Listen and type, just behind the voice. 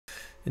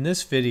In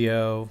this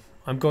video,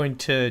 I'm going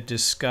to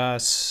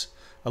discuss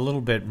a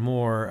little bit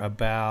more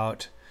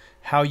about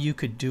how you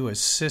could do a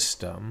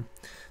system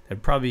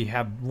that probably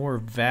have more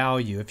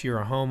value if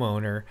you're a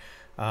homeowner.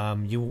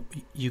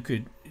 You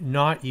could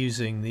not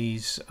using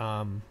these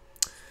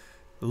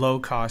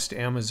low-cost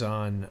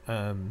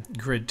Amazon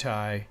grid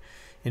tie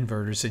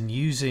inverters and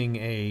using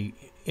a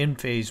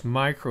Enphase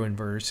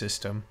microinverter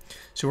system.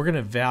 So we're going to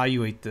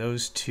evaluate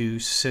those two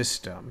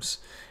systems,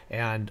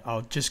 and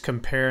I'll just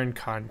compare and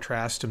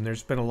contrast them.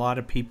 There's been a lot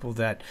of people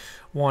that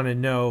want to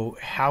know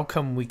how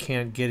come we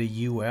can't get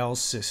a UL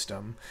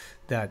system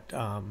that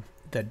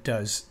that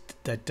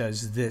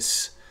does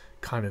this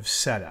kind of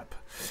setup.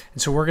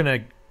 And so we're going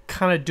to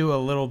kind of do a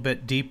little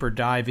bit deeper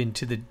dive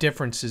into the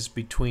differences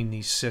between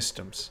these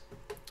systems.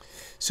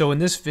 So in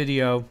this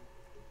video,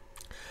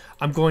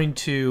 I'm going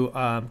to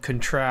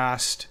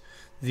contrast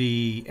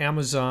the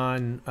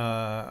Amazon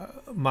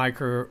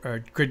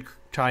grid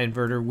tie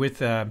inverter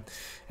with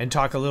and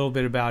talk a little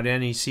bit about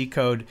NEC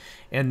code,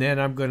 and then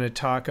I'm going to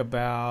talk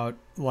about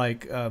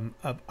like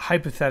a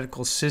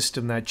hypothetical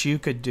system that you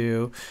could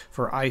do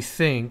for, I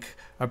think,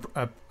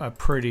 a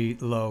pretty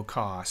low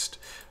cost.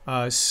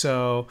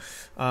 So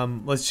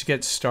let's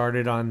get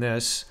started on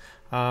this.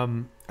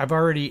 I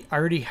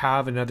already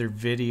have another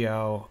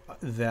video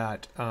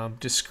that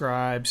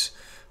describes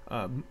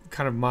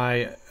kind of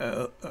my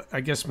I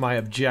guess my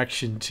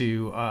objection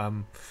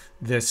to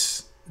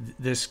this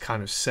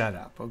kind of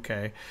setup.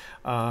 Okay,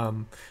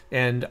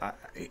 and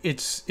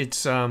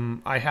it's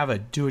I have a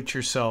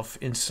do-it-yourself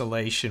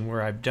installation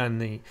where I've done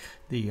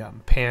the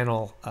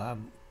panel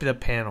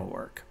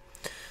work.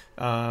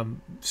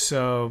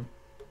 So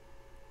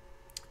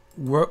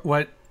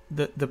what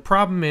the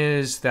problem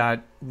is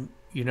that,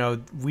 you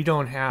know, we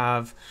don't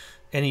have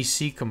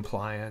NEC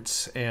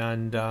compliance,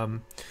 and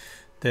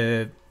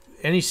the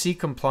NEC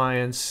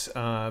compliance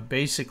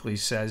basically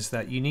says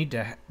that you need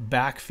to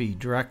backfeed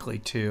directly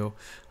to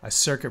a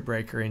circuit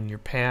breaker in your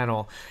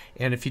panel,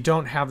 and if you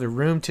don't have the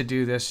room to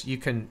do this, you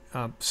can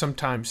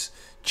sometimes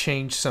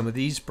change some of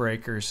these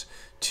breakers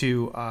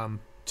to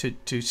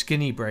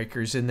skinny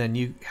breakers, and then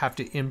you have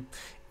to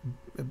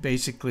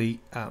basically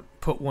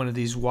put one of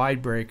these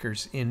wide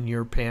breakers in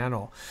your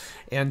panel.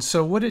 And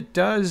so what it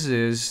does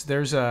is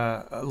there's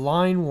a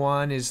line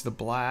 1 is the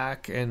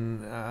black,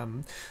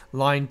 and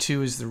line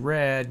 2 is the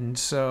red, and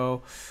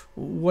so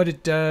what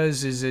it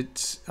does is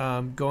it's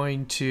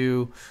going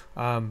to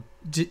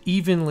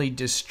evenly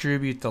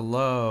distribute the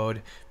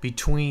load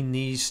between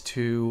these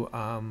two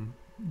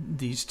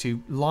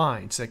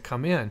lines that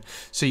come in.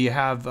 So you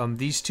have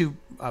these two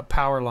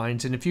power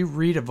lines, and if you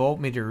read a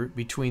voltmeter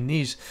between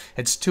these,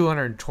 it's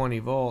 220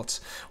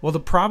 volts. Well, the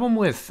problem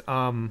with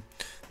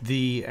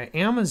the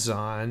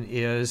Amazon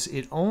is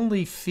it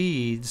only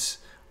feeds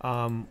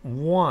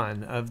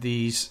one of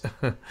these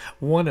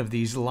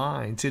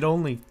lines. It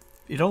only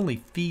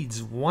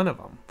feeds one of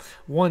them,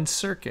 one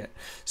circuit.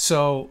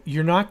 So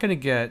you're not going to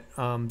get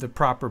the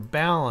proper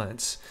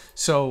balance.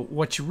 So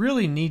what you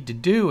really need to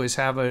do is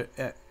have a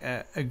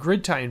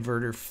grid tie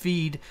inverter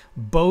feed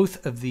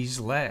both of these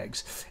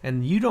legs,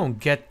 and you don't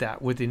get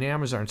that with an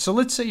Amazon. So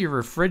let's say your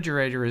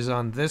refrigerator is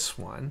on this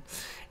one,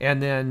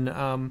 and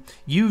then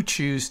you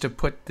choose to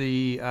put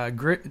the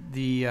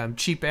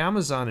cheap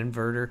Amazon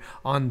inverter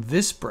on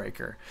this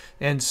breaker.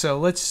 And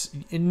so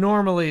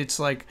normally it's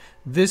like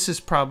this is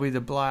probably the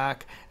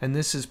black and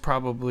this is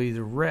probably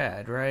the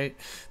red, right?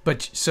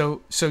 But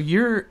so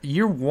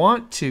you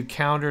want to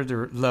counter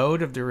the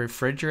load of the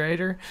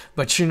refrigerator,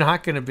 but you're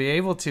not going to be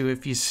able to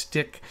if you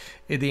stick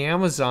the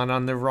Amazon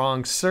on the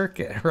wrong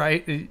circuit,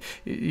 right?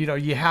 You know,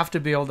 you have to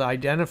be able to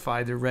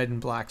identify the red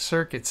and black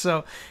circuit.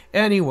 So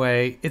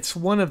anyway, it's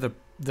one of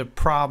the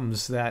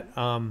problems that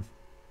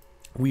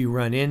we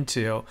run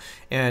into,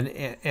 and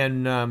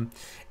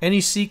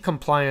NEC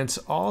compliance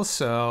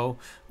also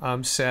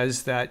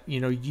says that, you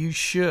know, you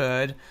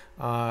should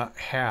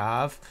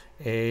have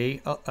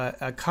a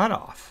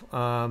cutoff.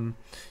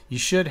 You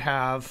should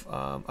have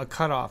a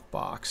cutoff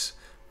box.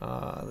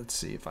 Let's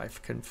see if I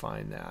can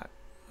find that.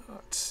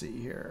 Let's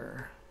see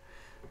here.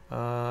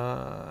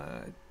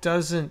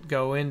 Doesn't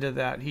go into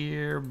that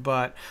here,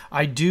 but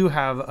I do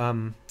have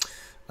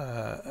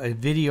a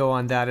video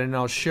on that, and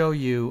I'll show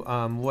you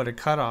what a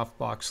cutoff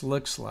box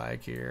looks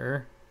like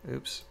here.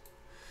 Oops.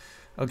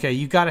 Okay,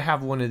 you got to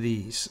have one of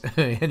these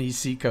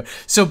NEC code.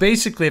 So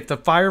basically, if the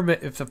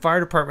fire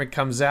department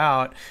comes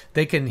out,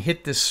 they can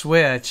hit the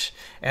switch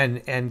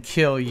and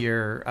kill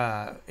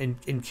your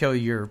kill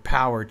your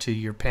power to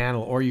your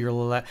panel, or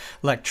your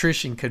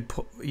electrician could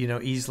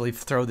easily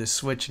throw this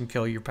switch and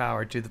kill your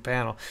power to the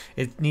panel.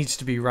 It needs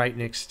to be right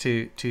next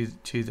to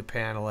the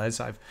panel, as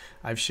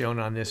I've shown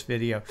on this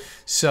video.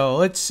 So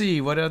let's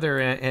see what other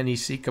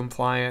NEC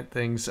compliant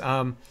things.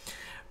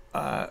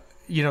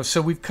 You know,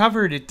 so we've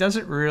covered it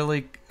doesn't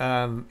really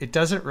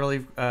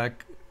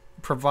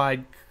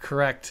provide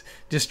correct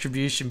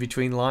distribution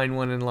between line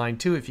 1 and line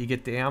 2 if you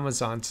get the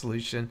Amazon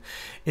solution.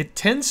 It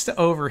tends to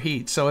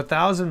overheat, so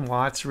 1,000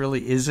 watts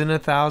really isn't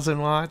 1,000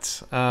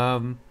 watts.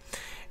 And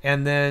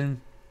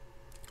then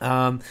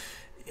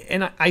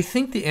I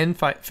think the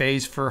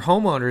Enphase for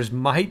homeowners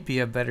might be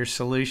a better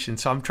solution.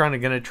 So I'm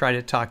going to try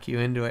to talk you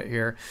into it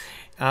here.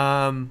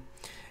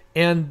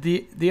 And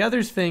the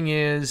other thing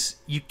is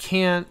you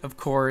can't, of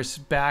course,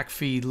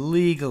 backfeed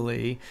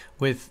legally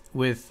with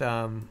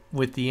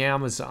the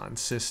Amazon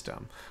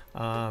system.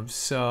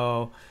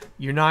 So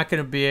you're not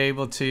going to be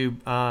able to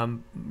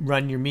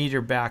run your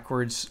meter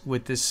backwards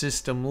with this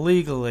system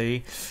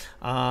legally.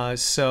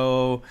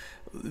 So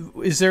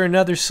is there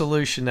another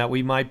solution that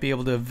we might be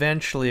able to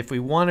eventually, if we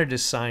wanted to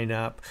sign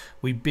up,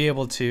 we'd be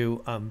able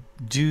to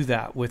do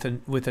that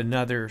with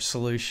another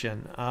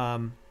solution?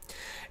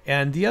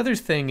 And the other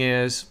thing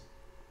is,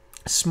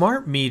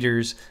 smart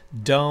meters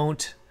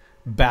don't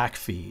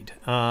backfeed.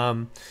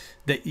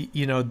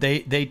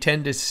 They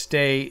tend to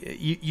stay.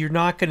 You're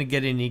not going to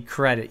get any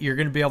credit. You're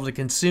going to be able to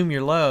consume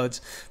your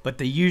loads, but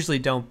they usually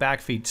don't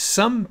backfeed.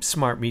 Some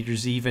smart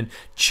meters even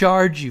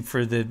charge you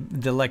for the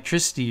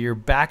electricity you're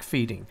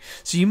backfeeding.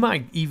 So you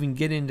might even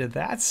get into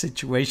that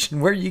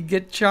situation where you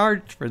get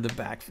charged for the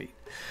backfeed.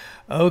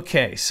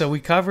 Okay, so we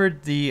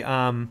covered the.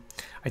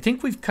 I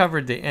think we've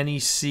covered the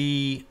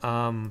NEC.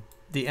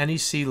 The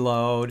NEC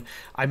load.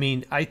 I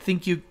mean, I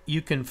think you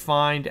can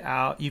find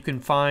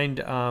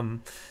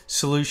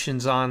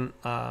solutions on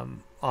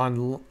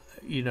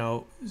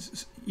you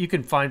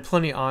can find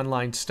plenty of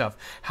online stuff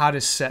how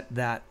to set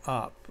that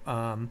up,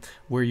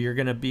 where you're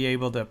going to be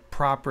able to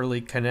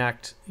properly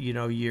connect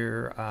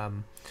your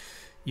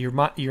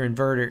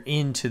inverter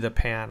into the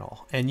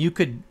panel. And you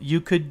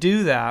could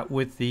do that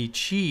with the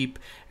cheap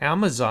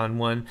Amazon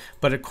one,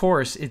 but of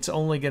course it's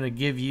only going to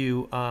give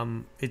you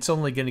line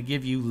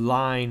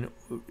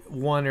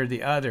one or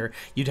the other.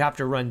 You'd have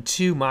to run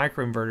 2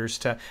 microinverters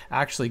to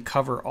actually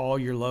cover all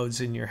your loads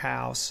in your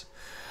house.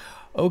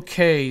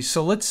 Okay,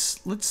 so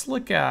let's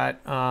look at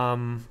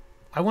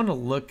I want to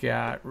look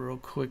at real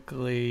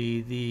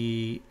quickly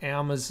the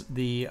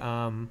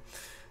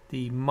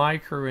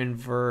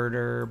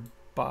microinverter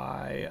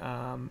by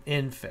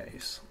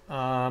Enphase.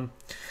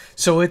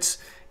 So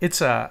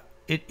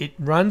it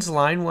runs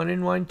line 1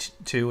 and line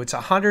 2. It's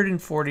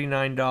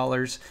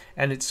 $149,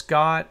 and it's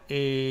got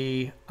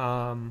a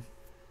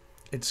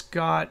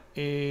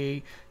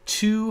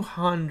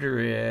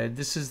 200.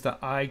 This is the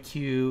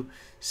IQ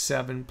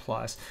 7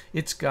 Plus.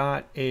 It's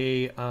got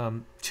a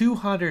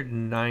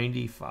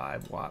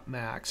 295 watt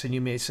max, and you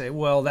may say,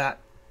 well, that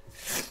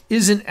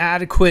isn't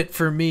adequate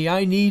for me.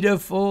 I need a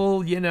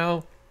full,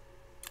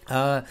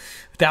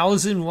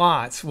 1,000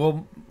 watts.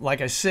 Well,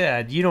 like I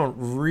said, you don't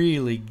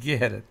really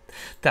get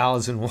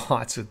 1,000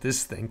 watts with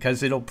this thing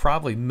because it'll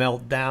probably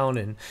melt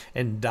down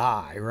and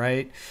die,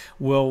 right?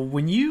 Well,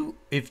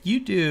 if you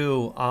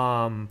do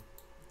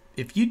the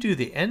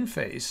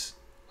Enphase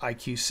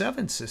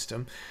IQ7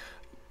 system,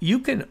 you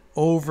can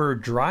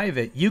overdrive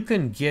it. You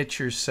can get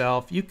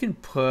yourself. You can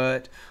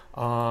put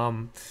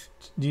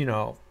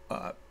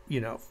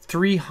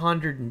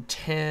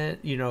 310,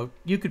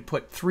 you could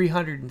put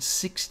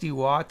 360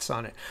 watts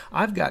on it.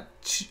 I've got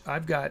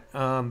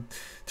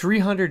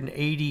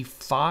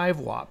 385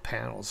 watt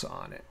panels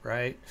on it,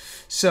 right?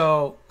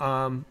 So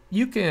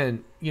you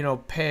can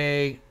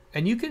pay,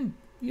 and you can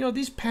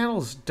these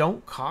panels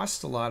don't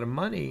cost a lot of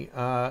money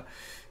for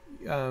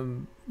a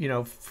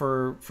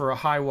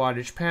high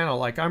wattage panel.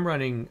 Like I'm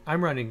running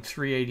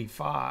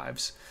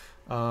 385s,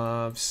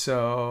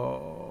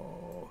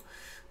 so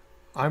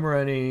I'm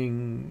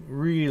running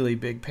really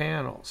big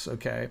panels.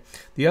 Okay.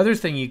 The other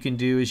thing you can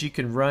do is you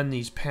can run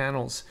these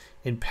panels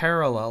in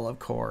parallel, of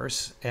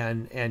course,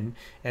 and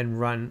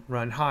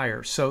run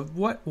higher. So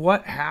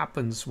what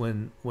happens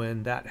when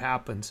that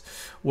happens?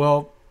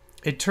 Well,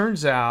 it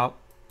turns out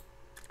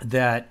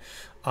that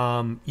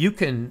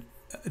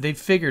they've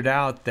figured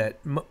out that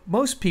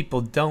most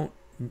people don't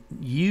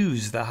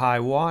use the high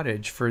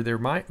wattage for their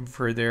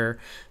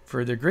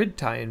grid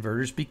tie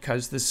inverters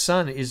because the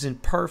sun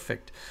isn't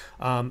perfect.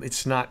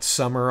 It's not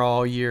summer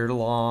all year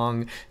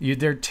long.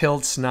 Their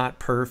tilt's not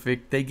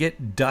perfect. They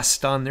get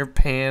dust on their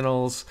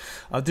panels.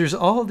 There's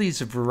all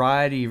these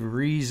variety of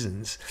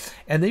reasons,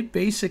 and they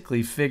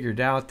basically figured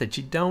out that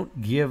you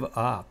don't give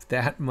up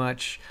that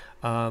much.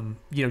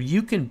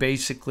 You can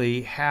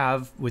basically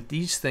have with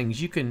these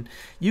things, you can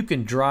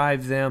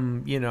drive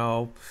them,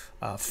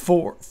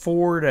 four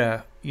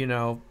to,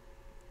 you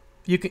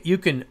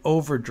can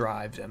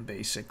overdrive them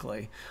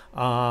basically,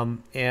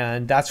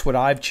 and that's what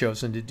I've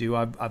chosen to do.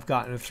 I've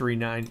gotten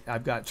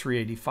I've got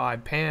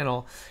 385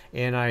 panel,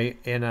 and I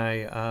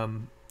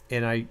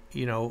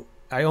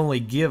only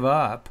give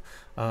up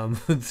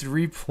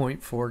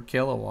 3.4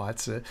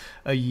 kilowatts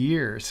a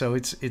year, so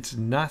it's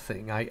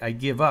nothing. I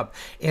give up,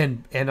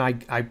 and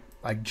I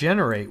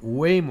generate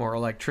way more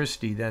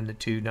electricity than the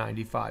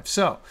 295.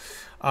 So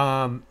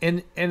I'll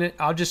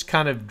just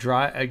kind of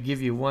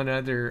give you one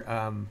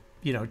other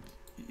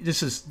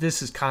this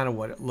is kind of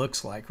what it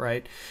looks like,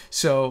 right?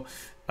 So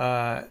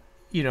I've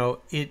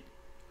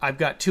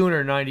got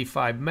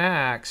 295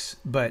 max,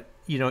 but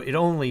it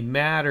only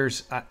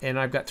matters, and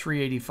I've got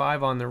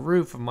 385 on the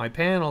roof of my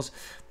panels,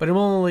 but I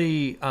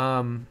only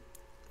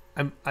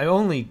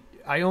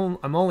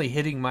I'm only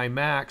hitting my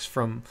max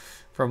from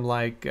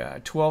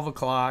like 12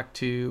 o'clock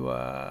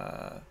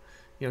to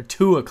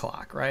 2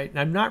 o'clock, right? And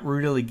I'm not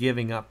really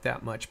giving up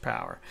that much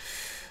power.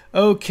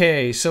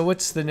 Okay, so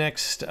what's the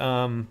next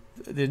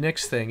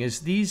thing is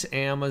these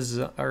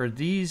Amazon or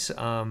these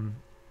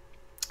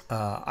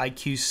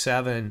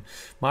IQ7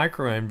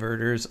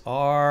 microinverters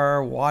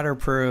are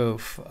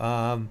waterproof,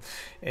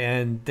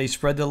 and they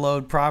spread the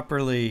load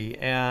properly,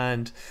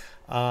 and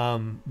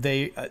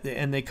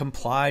they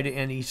comply to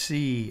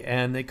NEC,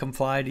 and they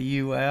comply to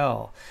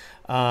UL.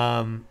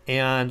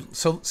 And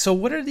so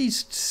what are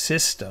these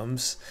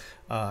systems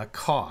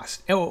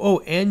cost?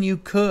 And you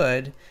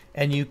could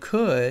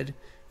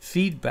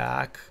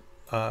feedback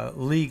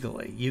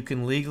legally. You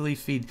can legally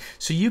feed.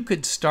 So you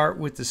could start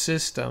with the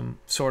system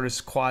sort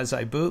of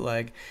quasi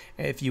bootleg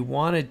if you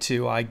wanted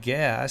to, I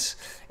guess,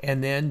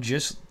 and then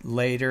just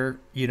later,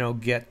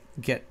 get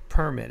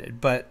permitted.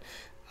 But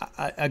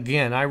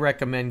again, I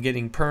recommend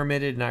getting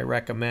permitted, and I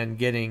recommend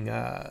getting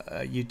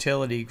a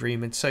utility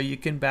agreement so you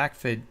can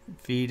backfeed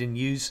and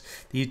use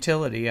the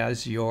utility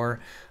as your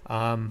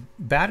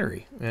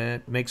battery.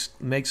 And it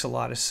makes a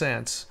lot of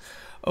sense.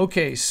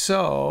 Okay,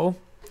 so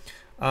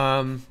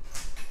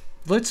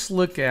let's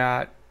look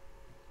at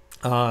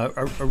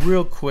a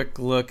real quick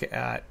look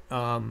at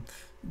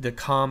the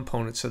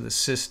components of the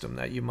system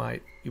that you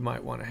might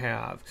want to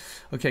have.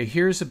 Okay,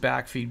 here's a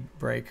backfeed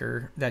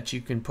breaker that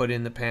you can put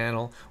in the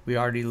panel. We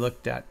already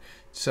looked at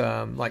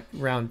some like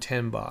around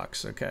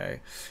 $10.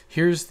 Okay,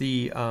 here's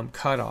the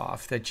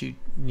cutoff that you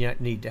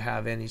need to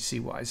have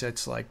NEC wise.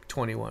 That's like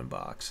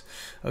 $21.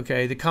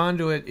 Okay, the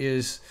conduit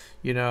is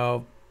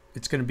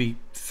it's going to be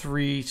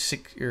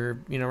 $3, or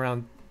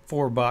around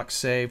 $4,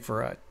 say,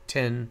 for a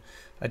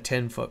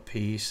 10-foot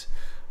piece,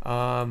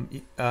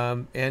 and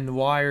the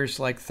wire's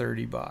like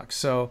 $30.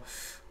 So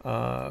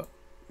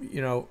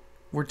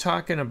we're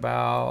talking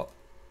about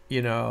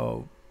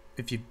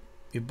if you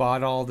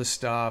bought all the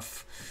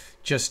stuff,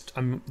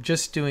 I'm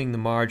just doing the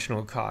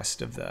marginal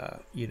cost of the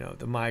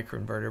the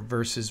microinverter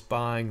versus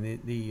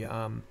buying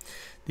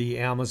the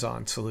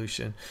Amazon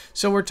solution.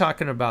 So we're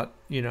talking about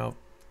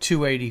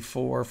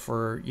 $284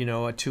 for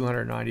a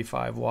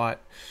 295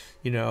 watt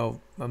a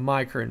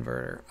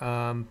microinverter,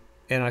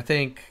 and I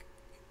think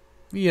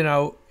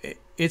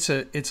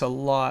it's a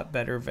lot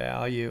better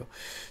value.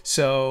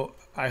 So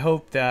I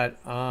hope that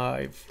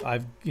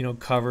I've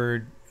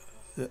covered,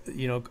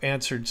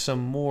 answered some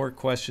more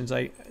questions.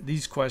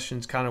 These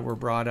questions kind of were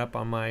brought up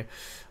on my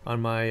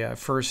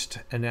first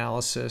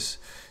analysis.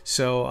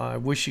 So I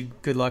wish you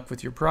good luck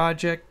with your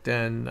project,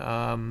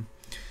 and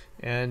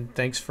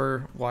thanks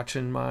for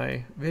watching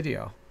my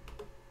video.